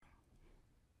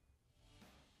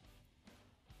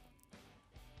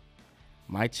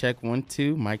Mic check 1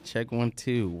 2. Mic check 1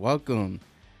 2. Welcome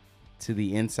to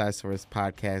the Inside Source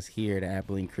podcast here at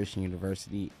Abilene Christian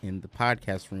University in the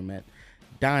podcast room at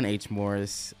Don H.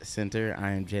 Morris Center.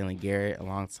 I am Jalen Garrett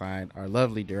alongside our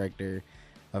lovely director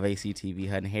of ACUTV,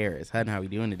 Hutton Harris. Hutton, how are we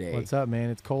doing today? What's up, man?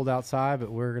 It's cold outside,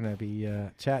 but we're gonna be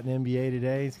chatting NBA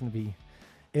today. It's gonna be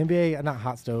NBA, not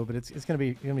hot stove, but it's gonna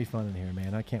be fun in here,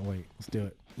 man. I can't wait. Let's do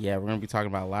it. Yeah, we're gonna be talking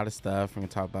about a lot of stuff. We're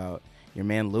gonna talk about your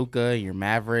man Luka, your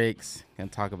Mavericks. Gonna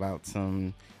talk about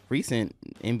some recent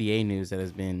NBA news that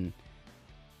has been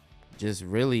just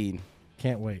really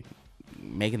can't wait,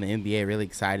 making the NBA really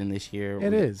exciting this year.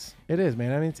 It is,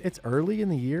 man. I mean, it's early in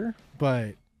the year,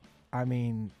 but I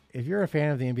mean, if you're a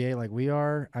fan of the NBA like we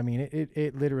are, I mean,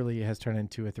 it literally has turned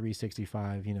into a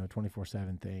 365,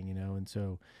 24/7 thing, and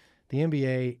so the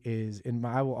NBA is, and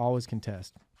I will always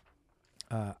contest.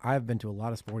 I've been to a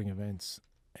lot of sporting events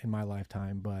in my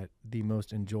lifetime, but the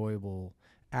most enjoyable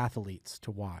athletes to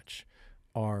watch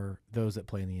are those that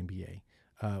play in the NBA.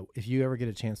 If you ever get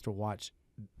a chance to watch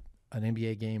an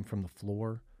NBA game from the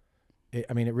floor, it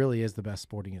really is the best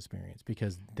sporting experience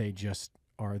because they just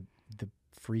are the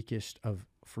freakish of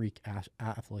freak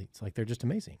athletes. Like, they're just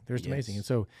amazing. They're just amazing. And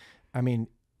so, I mean,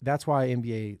 that's why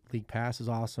NBA League Pass is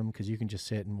awesome, because you can just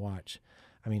sit and watch,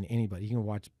 anybody. You can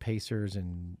watch Pacers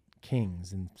and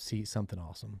Kings and see something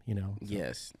awesome, So.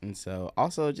 Yes. And so,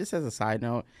 also, just as a side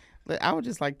note, I would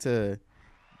just like to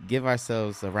give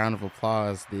ourselves a round of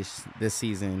applause this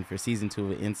season for season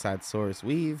 2 of Inside Source.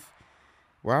 We're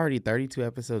already 32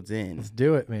 episodes in. Let's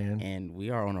do it, man. And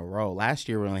we are on a roll. Last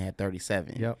year, we only had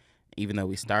 37. Yep. Even though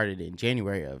we started in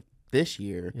January of this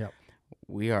year. Yep.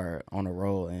 We are on a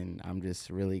roll, and I'm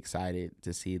just really excited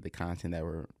to see the content that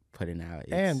we're putting out.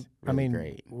 It's and really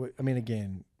great.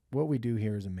 Again, what we do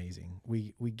here is amazing.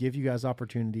 We give you guys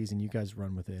opportunities, and you guys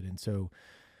run with it. And so,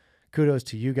 kudos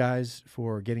to you guys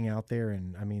for getting out there.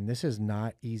 And this is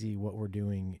not easy. What we're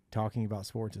doing, talking about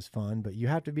sports, is fun, but you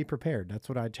have to be prepared. That's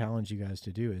what I challenge you guys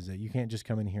to do. Is that you can't just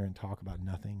come in here and talk about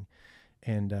nothing.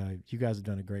 And you guys have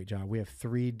done a great job. We have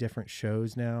 3 different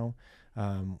shows now.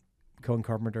 Cohen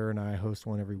Carpenter and I host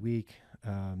one every week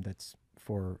that's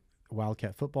for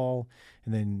Wildcat football.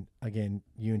 And then, again,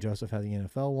 you and Jospeh have the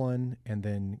NFL one. And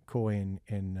then Cohen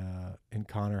and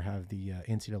Connor have the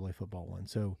NCAA football one.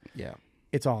 So, yeah,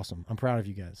 it's awesome. I'm proud of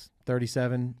you guys.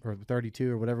 37 or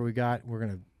 32 or whatever we got, we're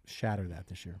going to shatter that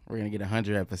this year. We're going to get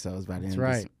 100 episodes by the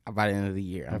end of the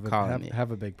year.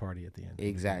 Have a big party at the end.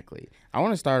 Exactly. I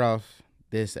want to start off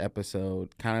this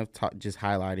episode kind of just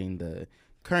highlighting the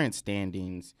current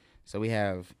standings. So we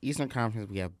have Eastern Conference,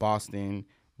 we have Boston,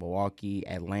 Milwaukee,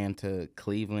 Atlanta,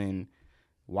 Cleveland,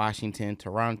 Washington,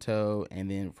 Toronto,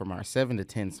 and then from our 7 to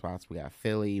 10 spots, we got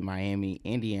Philly, Miami,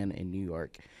 Indiana, and New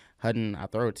York. Hutton, I'll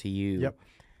throw it to you. Yep.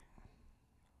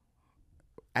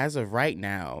 As of right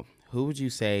now, who would you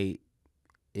say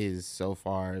is so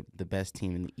far the best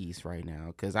team in the East right now?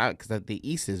 Because the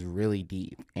East is really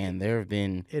deep, and there have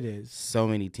been so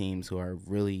many teams who are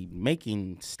really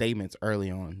making statements early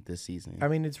on this season.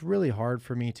 It's really hard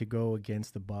for me to go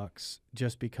against the Bucks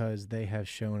just because they have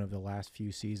shown over the last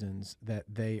few seasons that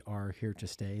they are here to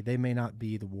stay. They may not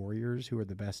be the Warriors, who are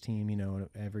the best team,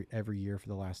 every year for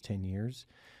the last 10 years,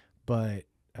 but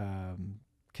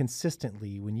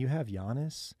consistently, when you have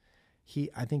Giannis,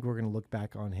 I think we're going to look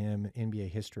back on him in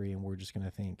NBA history, and we're just going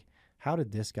to think, how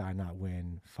did this guy not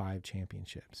win 5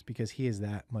 championships? Because he is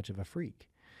that much of a freak,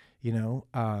 hence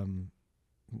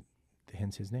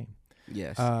his name.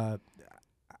 Yes. I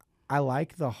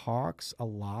like the Hawks a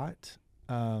lot.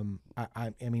 I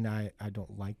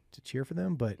don't like to cheer for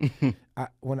them, but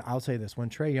I'll say this: when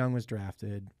Trae Young was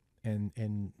drafted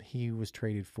and he was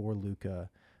traded for Luka,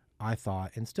 I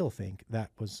thought and still think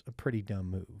that was a pretty dumb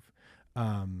move.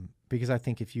 Because I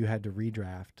think if you had to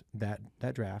redraft that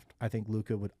draft, I think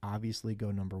Luka would obviously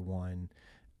go number 1.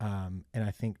 And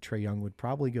I think Trae Young would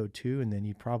probably go 2. And then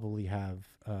you'd probably have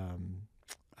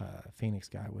Phoenix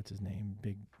guy. What's his name?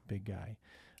 Big guy.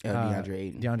 DeAndre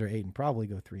Ayton. DeAndre Ayton probably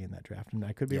go 3 in that draft. And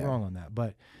I could be wrong on that.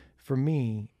 But for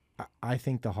me, I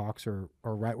think the Hawks are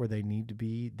right where they need to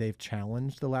be. They've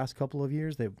challenged the last couple of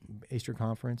years. They've Eastern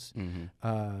Conference.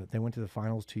 Mm-hmm. They went to the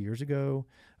finals 2 years ago,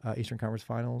 Eastern Conference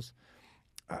finals.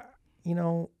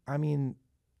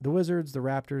 The Wizards, the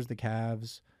Raptors, the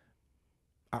Cavs.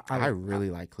 I really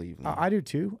like Cleveland. I do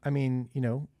too. I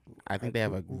think they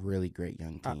have a really great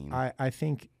young team. I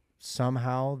think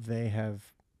somehow they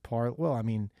have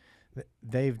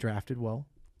they've drafted well.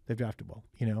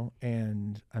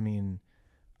 And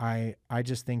I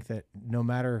just think that no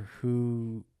matter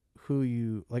who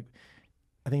you like,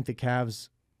 I think the Cavs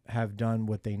have done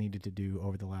what they needed to do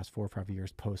over the last 4 or 5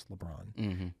 years post LeBron.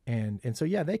 Mm-hmm. And so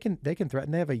yeah, they can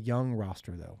threaten. They have a young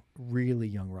roster though, really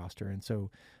young roster, and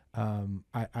so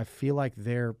I feel like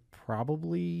they're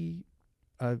probably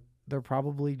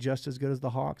just as good as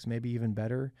the Hawks, maybe even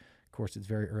better. Of course, it's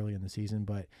very early in the season,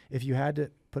 but if you had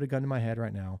to put a gun to my head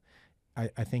right now,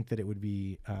 I think that it would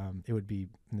be, and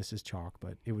this is chalk,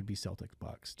 but it would be Celtics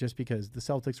Bucks, just because the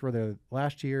Celtics were there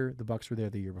last year, the Bucks were there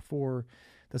the year before.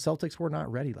 The Celtics were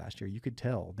not ready last year. You could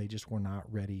tell they just were not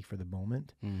ready for the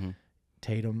moment. Mm-hmm.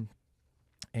 Tatum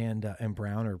and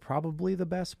Brown are probably the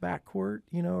best backcourt,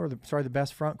 or the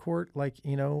best front court,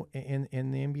 in the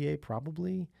NBA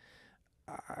probably.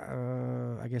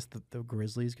 I guess the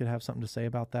Grizzlies could have something to say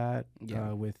about that.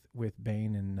 Yeah. With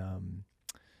Bane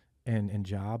and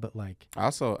Ja, but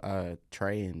also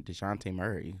Trey and DeJounte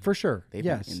Murray for sure.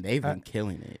 They've been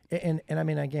killing it. And I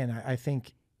mean, again, I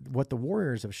think what the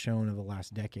Warriors have shown over the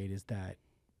last decade is that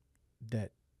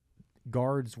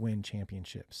guards win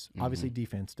championships. Mm-hmm. Obviously,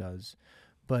 defense does,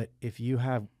 but if you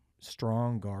have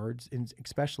strong guards, and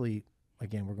especially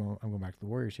again, I'm going back to the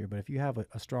Warriors here, but if you have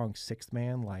a strong sixth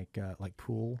man like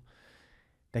Poole,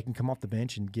 that can come off the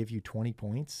bench and give you 20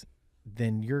 points,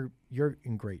 then you're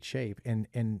in great shape. And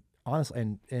honestly,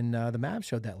 and the Mavs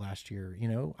showed that last year.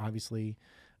 Obviously,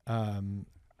 we can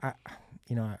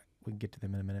get to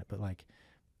them in a minute, but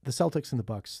the Celtics and the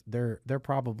Bucks, they're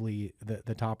probably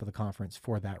the top of the conference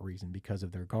for that reason, because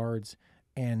of their guards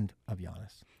and of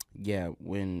Giannis. Yeah,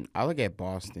 when I look at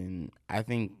Boston, I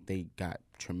think they got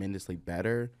tremendously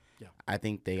better. Yeah. I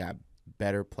think they got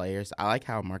better players. I like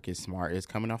how Marcus Smart is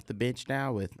coming off the bench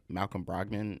now with Malcolm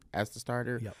Brogdon as the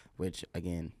starter, Yep. which,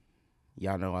 again,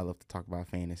 y'all know I love to talk about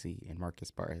fantasy, and Marcus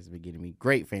Smart has been getting me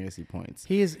great fantasy points.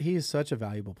 He is such a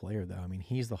valuable player, though. I mean,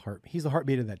 he's the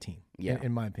heartbeat of that team, yeah.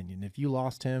 in my opinion. If you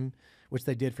lost him, which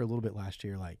they did for a little bit last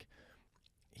year,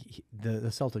 the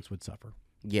Celtics would suffer.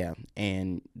 Yeah,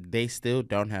 and they still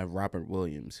don't have Robert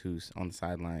Williams, who's on the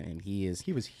sideline, and he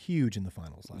was huge in the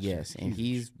finals last year. Yes, and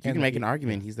you can make an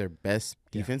argument he's their best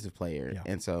defensive player. Yeah.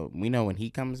 And so we know when he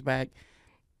comes back,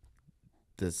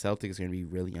 the Celtics are going to be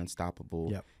really unstoppable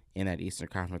Yep. in that Eastern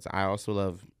Conference. I also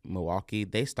love Milwaukee.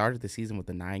 They started the season with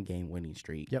a 9-game winning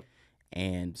streak. Yep.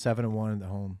 And 7-1 at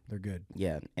home. They're good.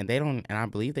 Yeah, and I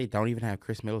believe they don't even have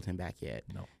Chris Middleton back yet.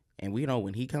 No. And we know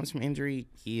when he comes from injury,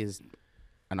 he is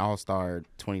an all-star,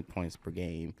 20 points per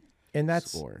game. And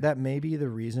that may be the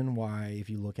reason why, if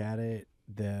you look at it,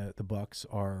 the Bucks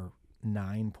are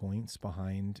 9 points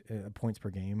behind, points per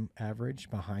game average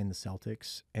behind the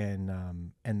Celtics, and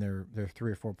they're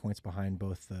 3 or 4 points behind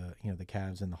both the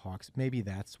Cavs and the Hawks. Maybe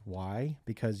that's why,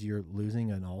 because you're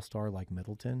losing an all-star like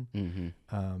Middleton.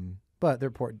 Mm-hmm. But their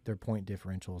point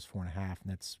differential is 4.5,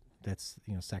 and that's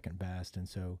second best, and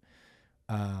so.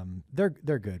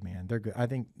 They're good, man. They're good. I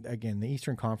think, again, the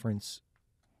Eastern Conference,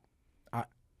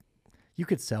 you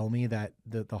could sell me that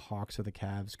the Hawks or the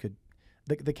Cavs could.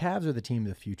 The Cavs are the team of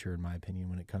the future, in my opinion,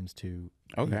 when it comes to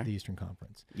the Eastern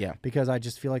Conference. Yeah, because I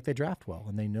just feel like they draft well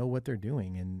and they know what they're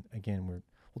doing. And again, we'll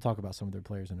talk about some of their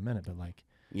players in a minute, but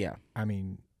I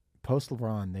mean, post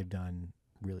LeBron, they've done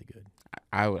really good.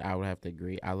 I would have to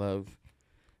agree.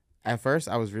 At first,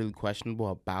 I was really questionable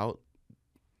about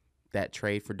that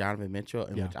trade for Donovan Mitchell,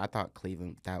 in which I thought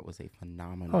Cleveland, that was a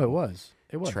phenomenal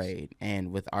it was trade.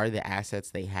 And with the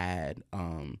assets they had,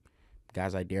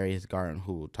 guys like Darius Garland,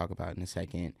 who we'll talk about in a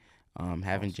second,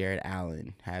 having Jared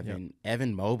Allen, having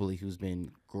Evan Mobley, who's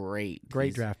been great.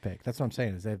 Great draft pick. That's what I'm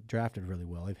saying, is they've drafted really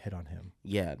well. They've hit on him.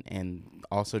 Yeah, and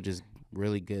also just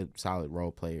really good, solid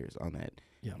role players on that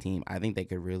team. I think they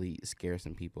could really scare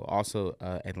some people. Also,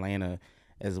 Atlanta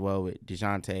as well, with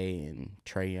DeJounte and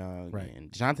Trae Young. Right.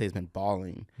 And DeJounte has been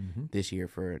balling this year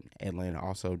for Atlanta.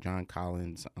 Also, John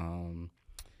Collins.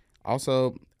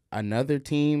 Also, another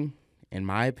team, in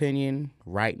my opinion,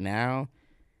 right now,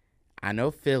 I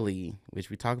know Philly, which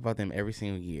we talk about them every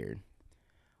single year,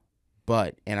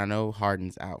 and I know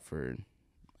Harden's out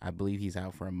I believe he's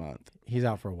out for a month. He's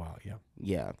out for a while, yeah.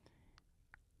 Yeah.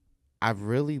 I've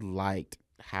really liked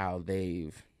how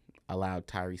they've allowed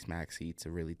Tyrese Maxey to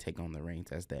really take on the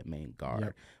reins as that main guard.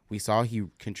 Yep. We saw he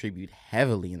contribute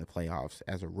heavily in the playoffs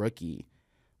as a rookie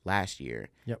last year.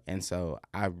 Yep. And so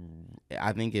I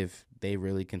think if they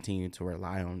really continue to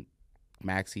rely on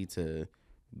Maxey to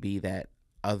be that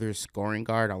other scoring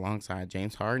guard alongside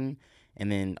James Harden,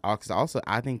 and then also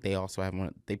I think they also have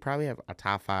they probably have a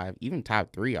top 5, even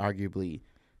top 3 arguably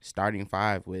starting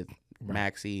 5 with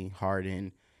Maxey,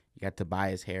 Harden, you got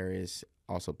Tobias Harris,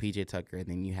 also PJ Tucker, and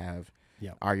then you have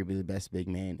arguably the best big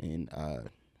man in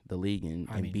the league in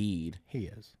Embiid. He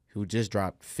is. Who just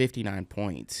dropped 59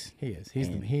 points. He is. He's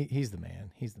the man. He's the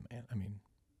man. I mean,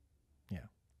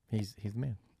 He's the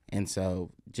man. And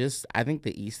so I think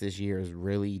the East this year is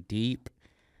really deep.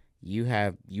 You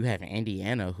have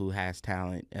Indiana, who has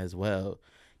talent as well.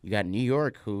 You got New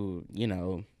York, who,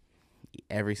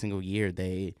 every single year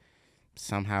they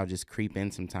somehow just creep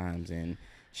in sometimes. And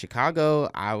Chicago,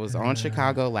 I was on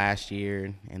Chicago last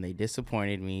year, and they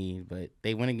disappointed me, but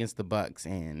they went against the Bucks.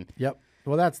 And yep.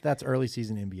 Well, that's early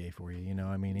season NBA for you.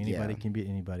 I mean, anybody can beat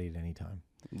anybody at any time.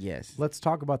 Yes. Let's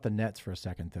talk about the Nets for a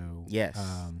second, though. Yes.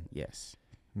 Yes.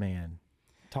 Man,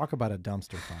 talk about a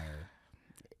dumpster fire.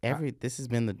 This has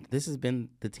been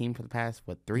the team for the past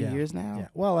 3 years now. Yeah.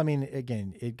 Well, I mean,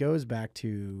 again, it goes back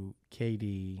to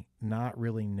KD not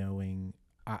really knowing.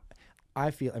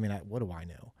 I feel. I mean, what do I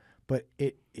know? But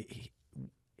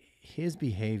his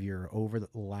behavior over the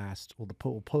last, the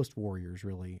post Warriors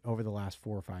really over the last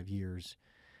 4 or 5 years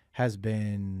has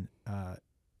been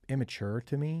immature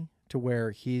to me, to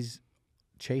where he's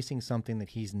chasing something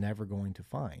that he's never going to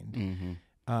find.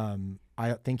 Mm-hmm.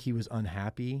 I think he was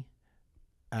unhappy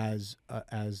as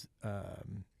a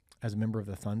member of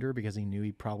the Thunder, because he knew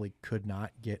he probably could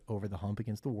not get over the hump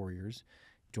against the Warriors.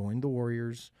 Joined the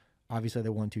Warriors. Obviously, they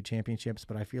won 2 championships,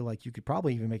 but I feel like you could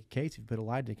probably even make a case if you put a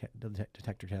lie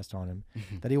detector test on him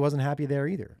that he wasn't happy there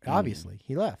either. Obviously,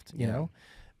 he left, you know.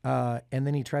 And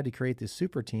then he tried to create this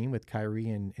super team with Kyrie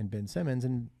and Ben Simmons,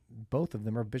 and both of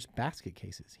them are just basket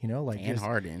cases, and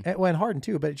Harden. And Harden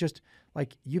too, but just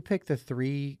like you pick the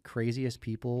 3 craziest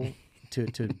people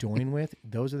to join with,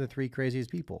 those are the 3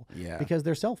 craziest people. Yeah. Because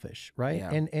they're selfish, right?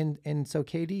 Yeah. And so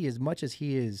KD, as much as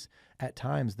he is at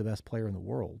times the best player in the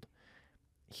world,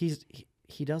 he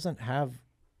doesn't have,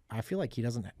 I feel like he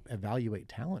doesn't evaluate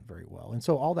talent very well. And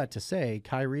so all that to say,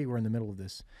 Kyrie, we're in the middle of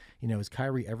this, is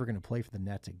Kyrie ever going to play for the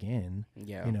Nets again?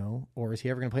 Yeah. Or is he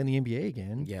ever going to play in the NBA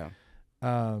again? Yeah.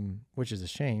 Which is a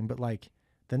shame, but like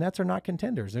the Nets are not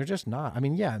contenders. They're just not. I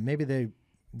mean, yeah, maybe they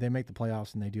make the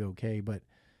playoffs and they do okay, but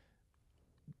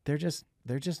they're just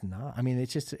not. I mean,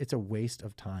 it's a waste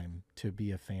of time to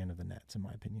be a fan of the Nets, in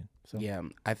my opinion. So yeah,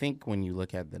 I think when you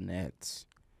look at the Nets,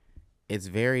 it's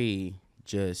very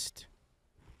just,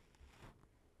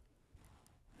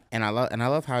 and I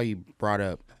love how you brought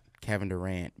up Kevin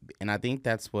Durant, and I think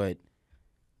that's what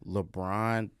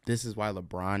LeBron. This is why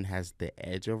LeBron has the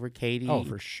edge over KD. Oh,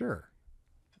 for sure.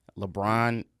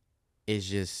 LeBron is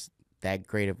just that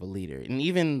great of a leader, and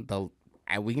even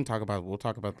we'll talk about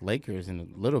the Lakers in a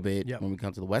little bit when we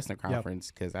come to the Western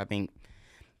Conference, because I think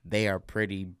they are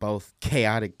pretty both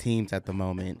chaotic teams at the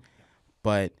moment,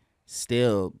 but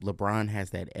still LeBron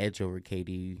has that edge over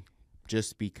KD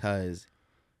just because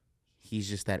he's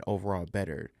just that overall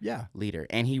better leader.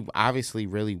 And he obviously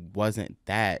really wasn't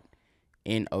that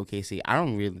in OKC. I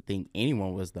don't really think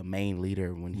anyone was the main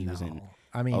leader when he was in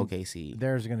OKC.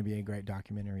 There's going to be a great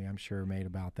documentary, I'm sure, made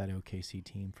about that OKC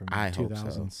team from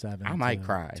 2007 I might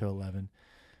cry to 11.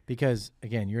 Because,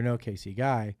 again, you're an OKC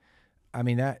guy. I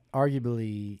mean, that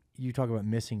arguably, you talk about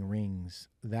missing rings,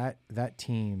 that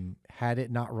team, had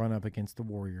it not run up against the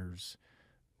Warriors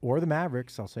or the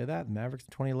Mavericks, I'll say that, the Mavericks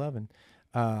in 2011,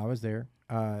 I was there,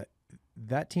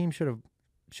 that team should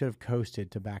have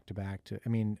coasted to back-to-back. I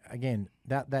mean, again,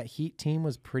 that Heat team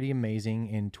was pretty amazing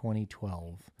in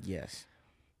 2012. Yes.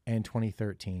 And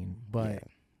 2013. But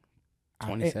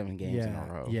 27 games in a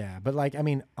row. Yeah, but, like, I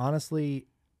mean, honestly,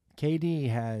 KD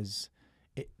has –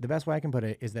 the best way I can put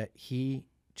it is that he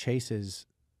chases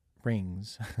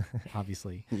rings,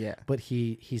 obviously. Yeah. But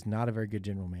he's not a very good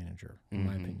general manager, in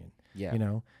my opinion.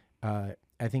 Yeah.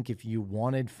 I think if you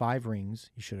wanted 5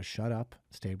 rings, you should have shut up,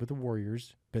 stayed with the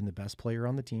Warriors, been the best player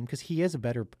on the team, because he is a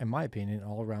better, in my opinion,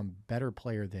 all-around better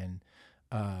player than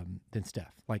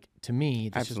Steph. Like, to me,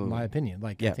 that's just my opinion.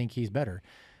 Like, I think he's better.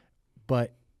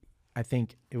 But I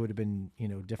think it would have been,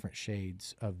 different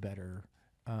shades of better.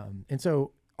 And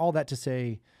so all that to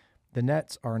say, the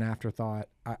Nets are an afterthought.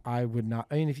 I would not.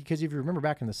 I mean, because if you remember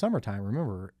back in the summertime,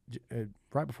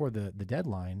 right before the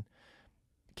deadline,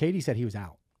 KD said he was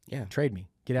out. Yeah, trade me,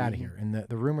 get out of here. And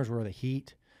the rumors were the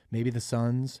Heat, maybe the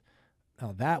Suns.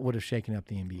 That would have shaken up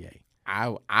the NBA.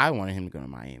 I wanted him to go to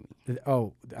Miami.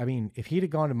 Oh, I mean, if he'd have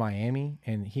gone to Miami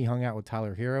and he hung out with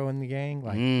Tyler Hero and the gang,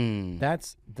 like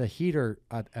that's the Heat are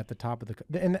at the top of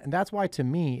and that's why, to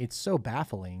me, it's so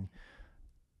baffling.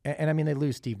 And I mean, they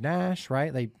lose Steve Nash,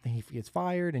 right? He gets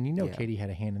fired, and KD had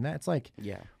a hand in that. It's like,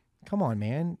 come on,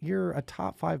 man. You're a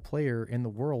top 5 player in the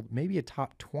world, maybe a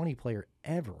top 20 player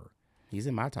ever. He's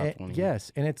in my top 20.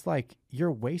 Yes, and it's like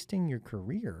you're wasting your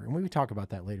career. And we would talk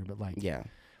about that later, but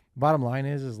bottom line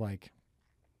is like,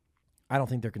 I don't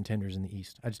think they're contenders in the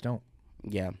East. I just don't.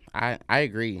 Yeah, I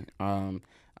agree.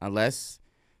 Unless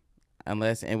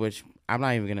unless, in which I'm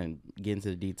not even going to get into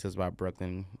the details about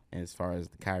Brooklyn as far as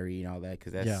the Kyrie and all that,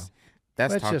 because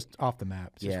that's just off the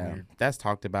map. It's just weird. That's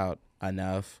talked about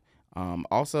enough.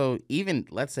 Also,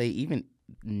 let's say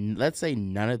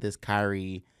none of this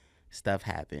Kyrie stuff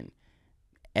happened.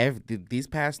 These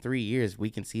past 3 years, we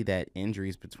can see that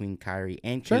injuries between Kyrie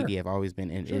and KD have always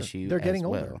been an issue. They're getting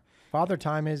older. Well. Father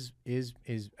time is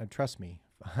trust me.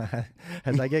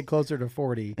 As I get closer to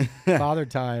 40, Father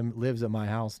time lives at my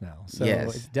house now. So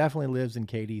it definitely lives in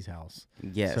KD's house.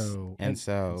 Yes.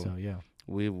 So yeah.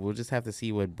 We'll just have to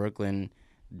see what Brooklyn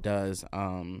does.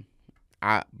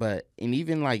 But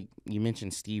even like you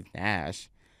mentioned Steve Nash,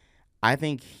 I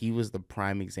think he was the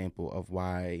prime example of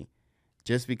why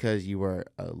just because you were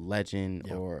a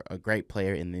legend or a great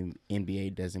player in the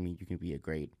NBA doesn't mean you can be a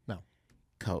great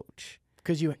coach.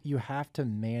 Because you have to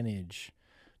manage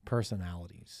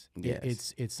personalities.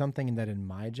 Yes. It's something that in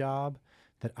my job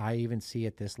that I even see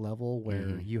at this level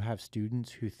where you have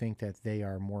students who think that they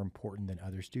are more important than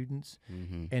other students,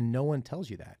 and no one tells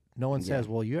you that. No one says,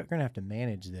 well, you're going to have to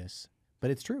manage this,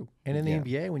 but it's true. And in the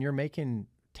NBA, when you're making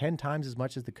 10 times as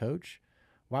much as the coach,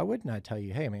 why wouldn't I tell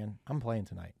you, hey, man, I'm playing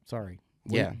tonight. Sorry.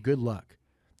 Good luck.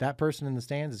 That person in the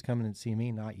stands is coming to see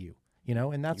me, not you. You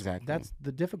know, and that's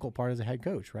the difficult part as a head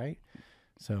coach, right?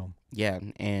 So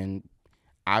and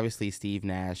obviously Steve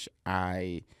Nash,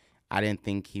 I didn't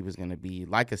think he was going to be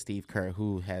like a Steve Kerr,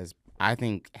 who I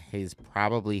think has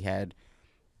probably had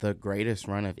the greatest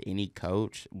run of any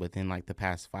coach within like the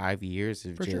past 5 years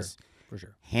of For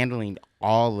sure. handling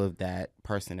all of that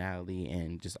personality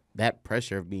and just that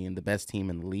pressure of being the best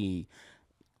team in the league.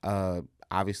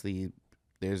 Obviously,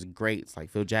 there's greats like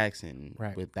Phil Jackson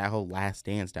with that whole Last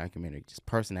Dance documentary, just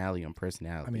personality on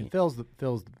personality. I mean, Phil's the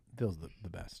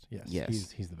best.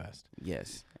 Yes. He's the best.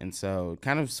 Yes. And so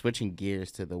kind of switching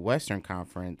gears to the Western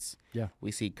Conference,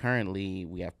 we see currently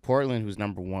we have Portland, who's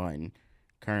number one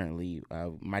currently.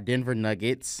 My Denver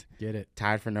Nuggets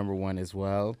tied for number one as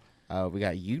well. We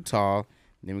got Utah,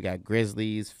 then we got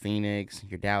Grizzlies, Phoenix,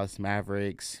 your Dallas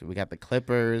Mavericks. We got the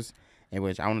Clippers, in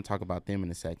which I want to talk about them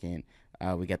in a second.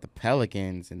 We got the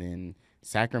Pelicans, and then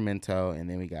Sacramento, and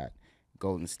then we got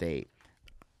Golden State.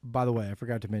 By the way, I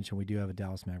forgot to mention we do have a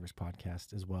Dallas Mavericks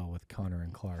podcast as well with Connor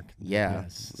and Clark. Yeah,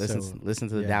 listen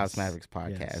to the Dallas Mavericks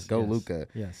podcast. Go Luka.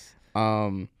 Yes.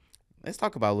 Let's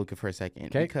talk about Luka for a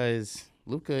second because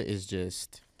Luka is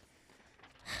just.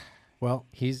 Well,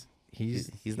 he's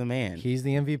the man. He's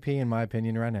the MVP in my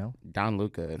opinion right now. Don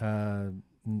Luka.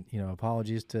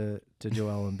 Apologies to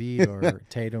Joel Embiid or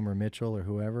Tatum or Mitchell or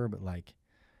whoever, but like,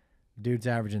 dude's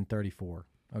averaging 34.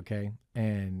 Okay,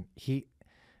 and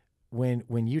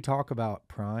when you talk about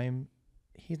prime,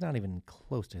 he's not even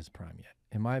close to his prime yet,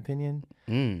 in my opinion.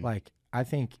 Like, I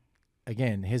think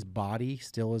again, his body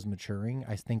still is maturing.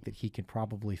 I think that he could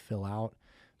probably fill out,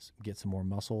 get some more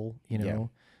muscle.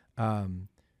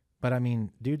 But I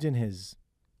mean, dude's in his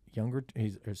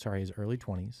his early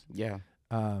 20s. Yeah.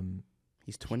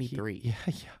 He's 23.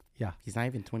 Yeah. He's not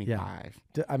even 25.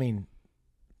 Yeah. I mean,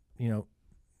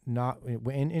 not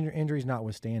injuries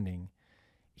notwithstanding,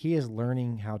 he is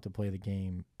learning how to play the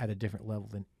game at a different level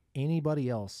than anybody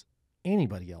else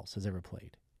has ever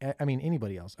played. I mean,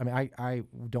 anybody else. I mean, I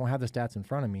don't have the stats in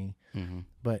front of me,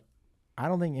 but I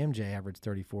don't think MJ averaged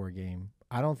 34 a game.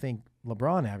 I don't think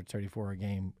LeBron averaged 34 a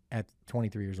game at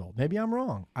 23 years old. Maybe I'm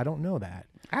wrong. I don't know that.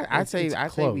 I'd say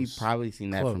we've probably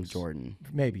seen that from Jordan.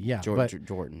 Maybe, yeah.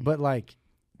 Jordan. But like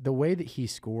the way that he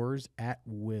scores at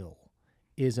will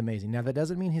is amazing. Now that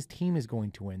doesn't mean his team is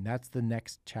going to win. That's the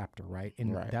next chapter, right?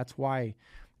 And that's why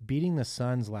beating the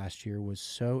Suns last year was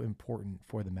so important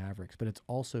for the Mavericks. But it's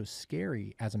also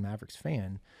scary as a Mavericks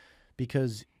fan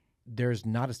because there's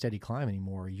not a steady climb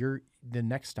anymore. The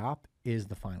next stop is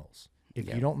the finals. If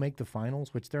you don't make the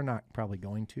finals, which they're not probably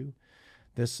going to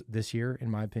this year, in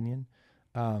my opinion,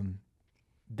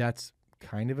 that's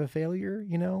kind of a failure,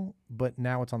 But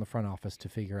now it's on the front office to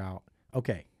figure out,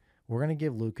 okay, we're going to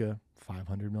give Luka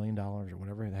 $500 million or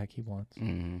whatever the heck he wants.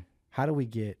 How do we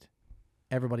get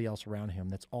everybody else around him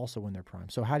that's also in their prime?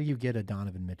 So how do you get a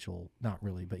Donovan Mitchell? Not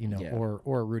really, but, or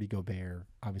a Rudy Gobert,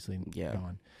 obviously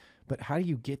gone. But how do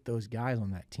you get those guys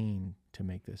on that team to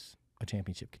make this a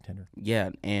championship contender? Yeah,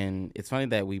 and it's funny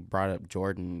that we brought up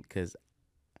Jordan because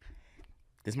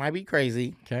this might be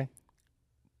crazy. Okay.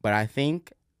 But I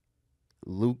think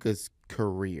Luka's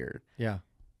career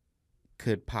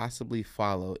could possibly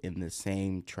follow in the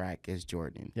same track as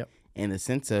Jordan. Yep. In the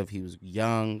sense of he was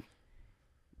young,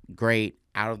 great,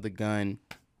 out of the gun,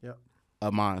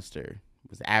 a monster,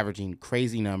 was averaging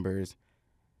crazy numbers,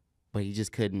 but he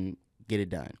just couldn't get it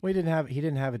done. Well, he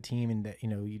didn't have a team in that,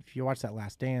 if you watch that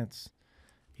Last Dance,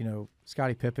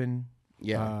 Scottie Pippen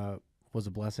Yeah. was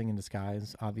a blessing in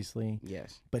disguise, obviously.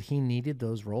 Yes. But he needed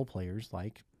those role players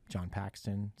like John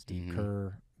Paxton, Steve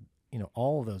Kerr,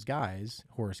 all of those guys,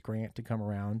 Horace Grant, to come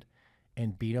around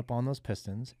and beat up on those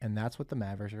Pistons. And that's what the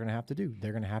Mavericks are going to have to do.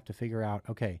 They're going to have to figure out,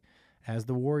 okay, as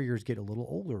the Warriors get a little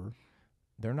older,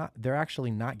 they're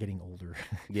actually not getting older.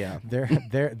 Yeah.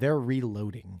 they're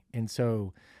reloading. And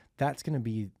so that's going to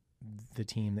be the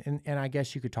team. And I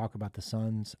guess you could talk about the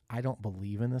Suns. I don't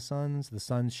believe in the Suns. The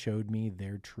Suns showed me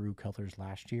their true colors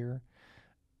last year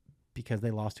because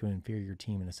they lost to an inferior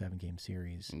team in a 7-game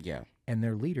series. Yeah. And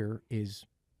their leader is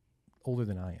older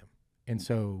than I am. And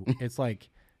so it's like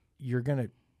you're going to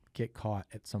get caught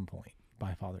at some point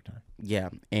by Father Time. Yeah.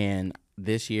 And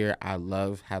this year, I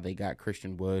love how they got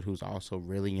Christian Wood, who's also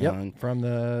really young. Yep, from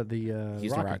the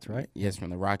Rockets, right? Yes, from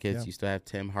the Rockets. Yeah. You still have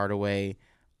Tim Hardaway.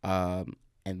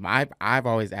 And I've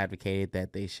always advocated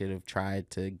that they should have tried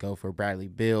to go for Bradley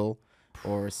Beal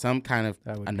or some kind of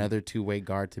another two-way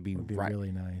guard to be would be right.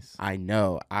 really nice. I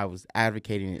know. I was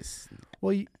advocating it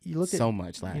Well, you look so at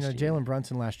much last year. Jalen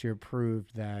Brunson last year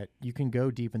proved that you can go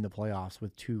deep in the playoffs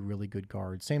with two really good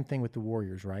guards. Same thing with the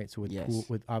Warriors, right? So with Yes.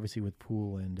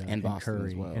 Poole and Boston Curry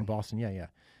as well. and Boston, yeah.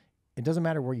 It doesn't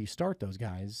matter where you start those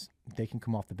guys; they can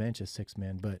come off the bench as 6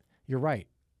 men. But you're right,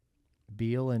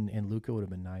 Beal and Luka would have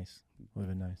been nice.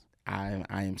 I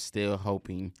am still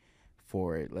hoping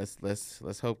for it.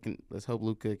 Let's hope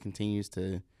Luka continues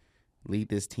to lead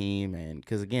this team, and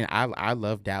because again, I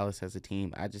love Dallas as a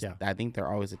team. I think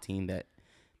they're always a team that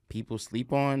people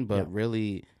sleep on, but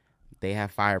really they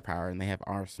have firepower and they have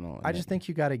arsenal. I just think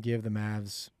you got to give the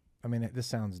Mavs. I mean, this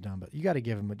sounds dumb, but you got to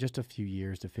give them just a few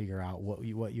years to figure out what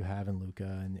you have in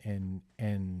Luka, and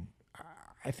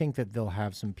I think that they'll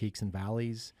have some peaks and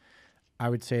valleys. I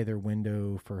would say their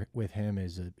window with him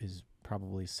is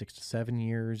probably 6 to 7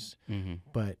 years,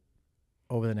 but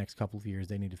over the next couple of years,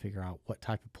 they need to figure out what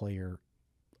type of player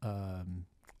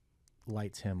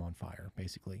lights him on fire,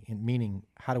 basically. And meaning,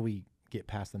 how do we get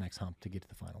past the next hump to get to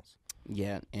the finals?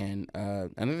 Yeah, and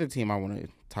another team I want to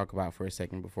talk about for a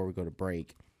second before we go to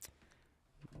break,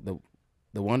 the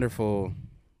wonderful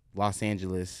Los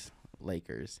Angeles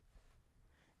Lakers.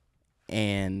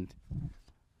 And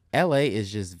LA is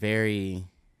just very,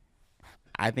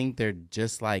 I think they're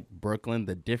just like Brooklyn.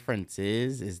 The difference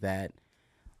is that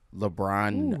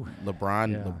LeBron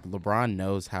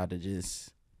knows how to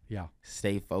just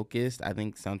stay focused. I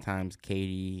think sometimes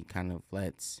KD kind of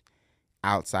lets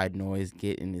outside noise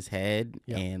get in his head,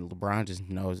 and LeBron just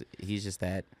knows he's just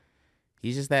that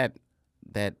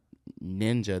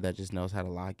ninja that just knows how to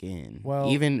lock in.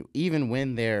 Well, even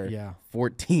when they're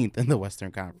 14th in the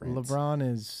Western Conference.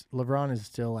 LeBron is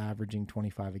still averaging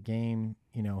 25 a game.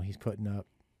 He's putting up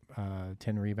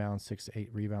 10 rebounds, 6 to 8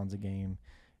 rebounds a game,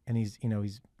 and he's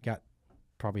got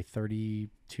probably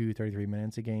 32, 33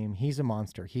 minutes a game. He's a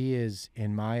monster. He is,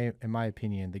 in my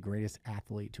opinion, the greatest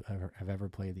athlete to have ever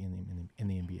played in the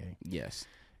NBA. Yes,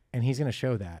 and he's going to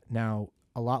show that. Now,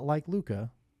 a lot like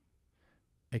Luka,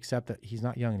 except that he's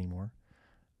not young anymore.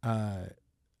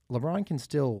 LeBron can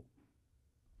still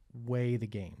weigh the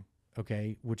game,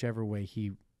 okay, whichever way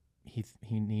he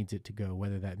needs it to go,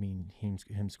 whether that means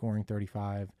him scoring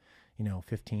 35,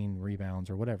 15 rebounds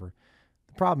or whatever.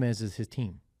 The problem is his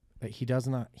team. He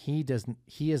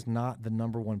is not the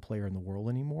number one player in the world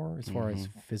anymore as far as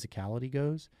physicality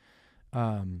goes.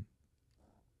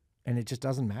 And it just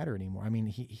doesn't matter anymore. I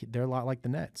mean, they're a lot like the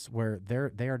Nets, where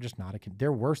they are just not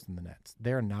they're worse than the Nets.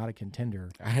 They're not a contender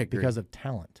because of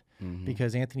talent.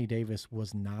 Because Anthony Davis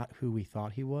was not who we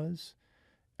thought he was.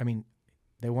 I mean,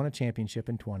 they won a championship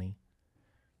in 20.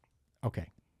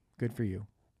 Okay, good for you.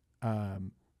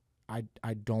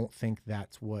 I don't think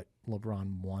that's what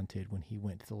LeBron wanted when he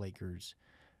went to the Lakers.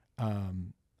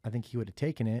 I think he would have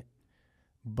taken it,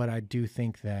 but I do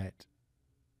think that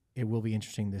it will be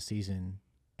interesting this season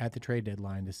at the trade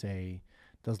deadline to say,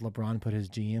 does LeBron put his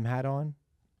GM hat on?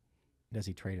 Does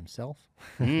he trade himself?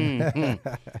 Or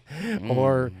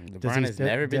LeBron has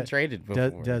never been traded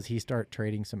before. Does he start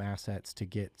trading some assets to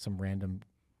get some random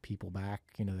people back,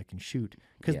 that can shoot?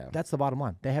 Because that's the bottom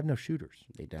line. They have no shooters.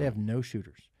 They have no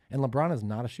shooters. And LeBron is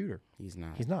not a shooter. He's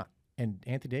not. He's not. And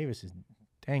Anthony Davis is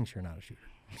dang sure not a shooter.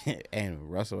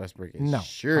 And Russell Westbrook is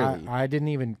surely. I didn't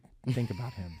even think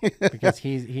about him because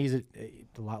he's a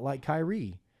lot like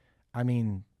Kyrie. I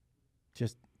mean,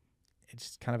 it's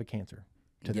just kind of a cancer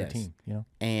to their team,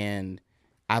 And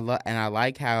I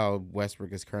like how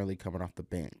Westbrook is currently coming off the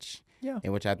bench. Yeah.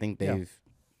 In which I think they've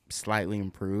slightly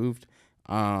improved.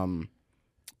 I mean,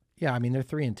 they're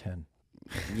 3-10.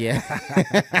 Yeah.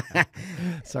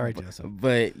 Sorry, Joseph.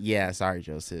 But yeah, sorry,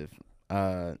 Joseph.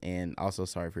 And also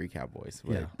sorry for your Cowboys.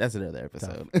 But Yeah. that's another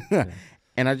episode. Yeah.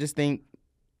 And I just think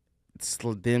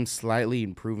them slightly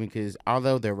improving, because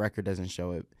although their record doesn't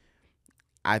show it,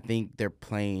 I think they're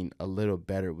playing a little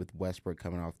better with Westbrook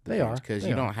coming off the bench, because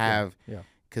you don't have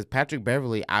because Patrick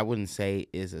Beverly, I wouldn't say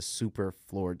is a super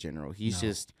floor general. He's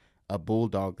just a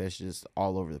bulldog that's just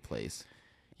all over the place.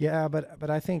 Yeah, but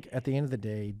I think at the end of the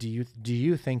day, do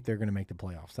you think they're going to make the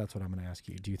playoffs? That's what I'm going to ask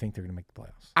you. Do you think they're going to make the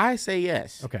playoffs? I say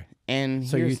yes. Okay. And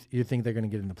so you think they're going to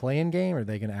get in the play-in game, or are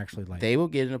they going to actually They will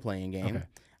get in the play-in game. Okay.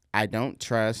 I don't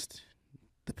trust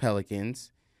the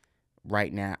Pelicans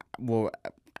right now. Well,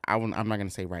 I'm not going to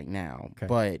say right now,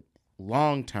 but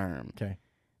long term. Okay.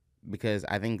 Because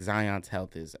I think Zion's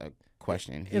health is a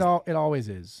question. It always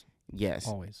is. Yes.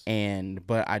 Always.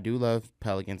 But I do love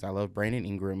Pelicans. I love Brandon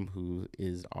Ingram, who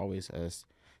is always a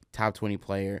top 20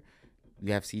 player.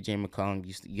 You have CJ McCollum.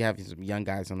 You have some young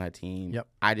guys on that team. Yep.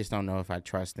 I just don't know if I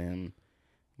trust them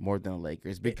more than the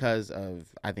Lakers because of,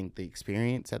 I think, the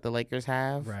experience that the Lakers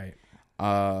have. Right.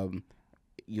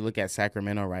 You look at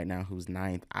Sacramento right now, who's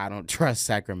 9th. I don't trust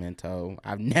Sacramento.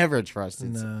 I've never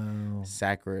trusted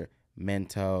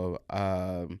Sacramento.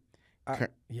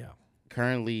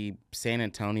 Currently, San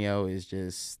Antonio is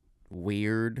just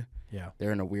weird. Yeah.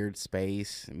 They're in a weird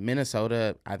space.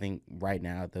 Minnesota, I think right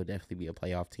now, they'll definitely be a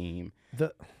playoff team.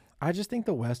 I just think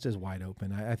the West is wide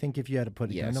open. I think if you had to put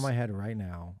a gun to my head right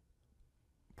now,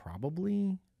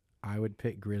 probably I would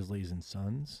pick Grizzlies and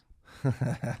Suns.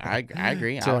 I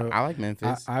agree. So I like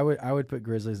Memphis. I would put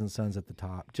Grizzlies and Suns at the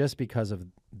top just because of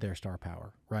their star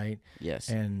power, right? Yes.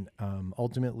 And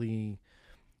ultimately,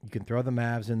 you can throw the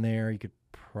Mavs in there. You could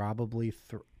probably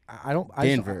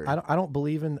Denver. I don't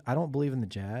believe in the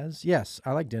Jazz. Yes,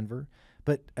 I like Denver,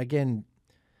 but again,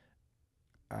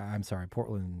 I'm sorry,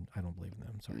 Portland. I don't believe in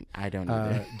them. Sorry, I don't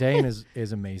either. Dame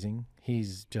is amazing.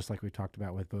 He's just like we talked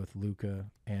about with both Luka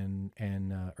and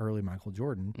early Michael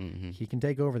Jordan. Mm-hmm. He can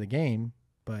take over the game,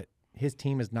 but his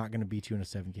team is not going to beat you in a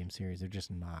 7-game series. They're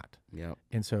just not. Yep.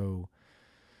 And so,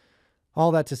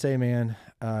 all that to say, man,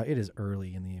 it is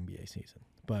early in the NBA season,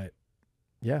 but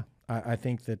yeah, I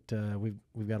think that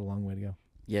we've got a long way to go.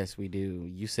 Yes, we do.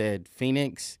 You said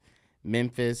Phoenix,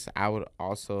 Memphis. I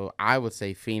would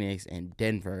say Phoenix and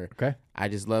Denver. Okay. I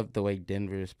just love the way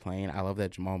Denver is playing. I love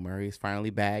that Jamal Murray is finally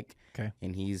back. Okay.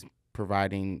 And he's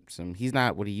providing he's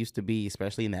not what he used to be,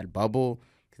 especially in that bubble.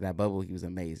 Because that bubble, he was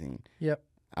amazing. Yep.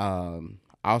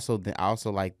 Also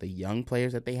like the young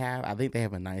players that they have. I think they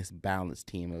have a nice balanced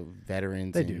team of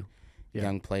veterans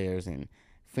young players. And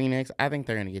Phoenix, I think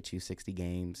they're going to get you 60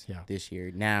 games this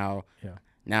year. Now,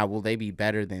 will they be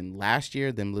better than last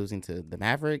year, them losing to the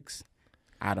Mavericks?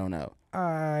 I don't know.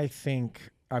 I think.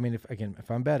 I mean,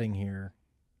 if I'm betting here,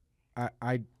 I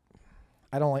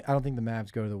don't think the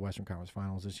Mavs go to the Western Conference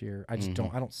Finals this year. I just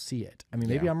don't. I don't see it. I mean,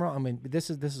 maybe I'm wrong. I mean, this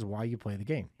is why you play the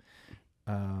game.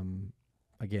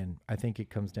 Again, I think it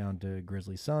comes down to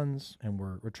Grizzlies Suns, and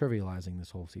we're trivializing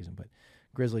this whole season, but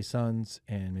Grizzlies Suns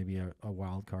and maybe a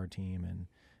wild card team, and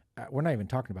we're not even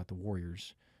talking about the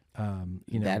Warriors.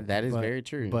 That is very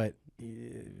true. But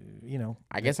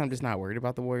I guess I'm just not worried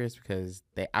about the Warriors because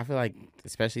I feel like,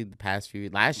 especially the past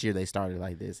last year they started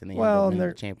like this and they ended up winning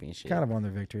the championship. Kind of on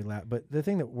their victory lap. But the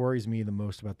thing that worries me the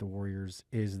most about the Warriors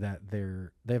is that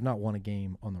they have not won a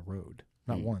game on the road.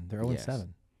 Not one. They're 0-7,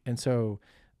 and so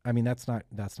I mean that's not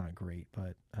great.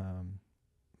 But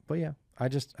yeah, I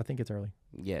think it's early.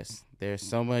 Yes, there's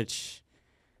so much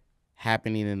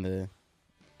happening in the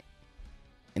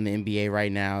NBA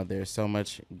right now. There's so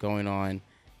much going on,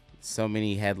 so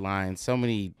many headlines, so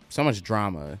much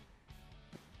drama.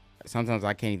 Sometimes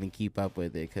I can't even keep up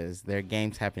with it because there are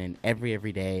games happening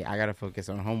every day. I gotta focus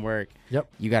on homework. Yep.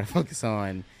 You gotta focus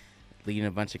on leading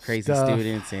a bunch of crazy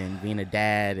students and being a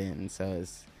dad, and so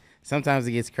sometimes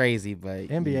it gets crazy. But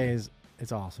NBA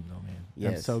it's awesome though, man.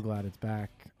 Yes. I'm so glad it's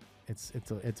back. It's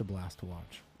a blast to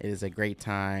watch. It is a great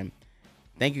time.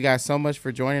 Thank you guys so much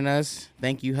for joining us.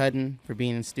 Thank you, Hutton, for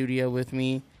being in studio with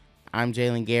me. I'm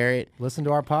Jalen Garrett. Listen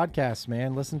to our podcasts,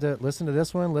 man. Listen to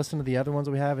this one. Listen to the other ones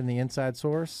we have in the Inside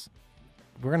Source.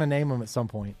 We're gonna name them at some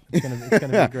point. It's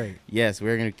gonna be great. Yes,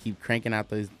 we're gonna keep cranking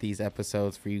out these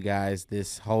episodes for you guys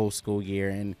this whole school year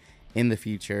and in the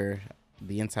future.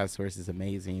 The Inside Source is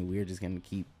amazing. We're just gonna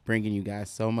keep bringing you guys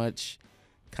so much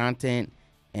content,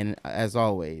 and as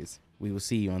always, we will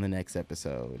see you on the next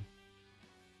episode.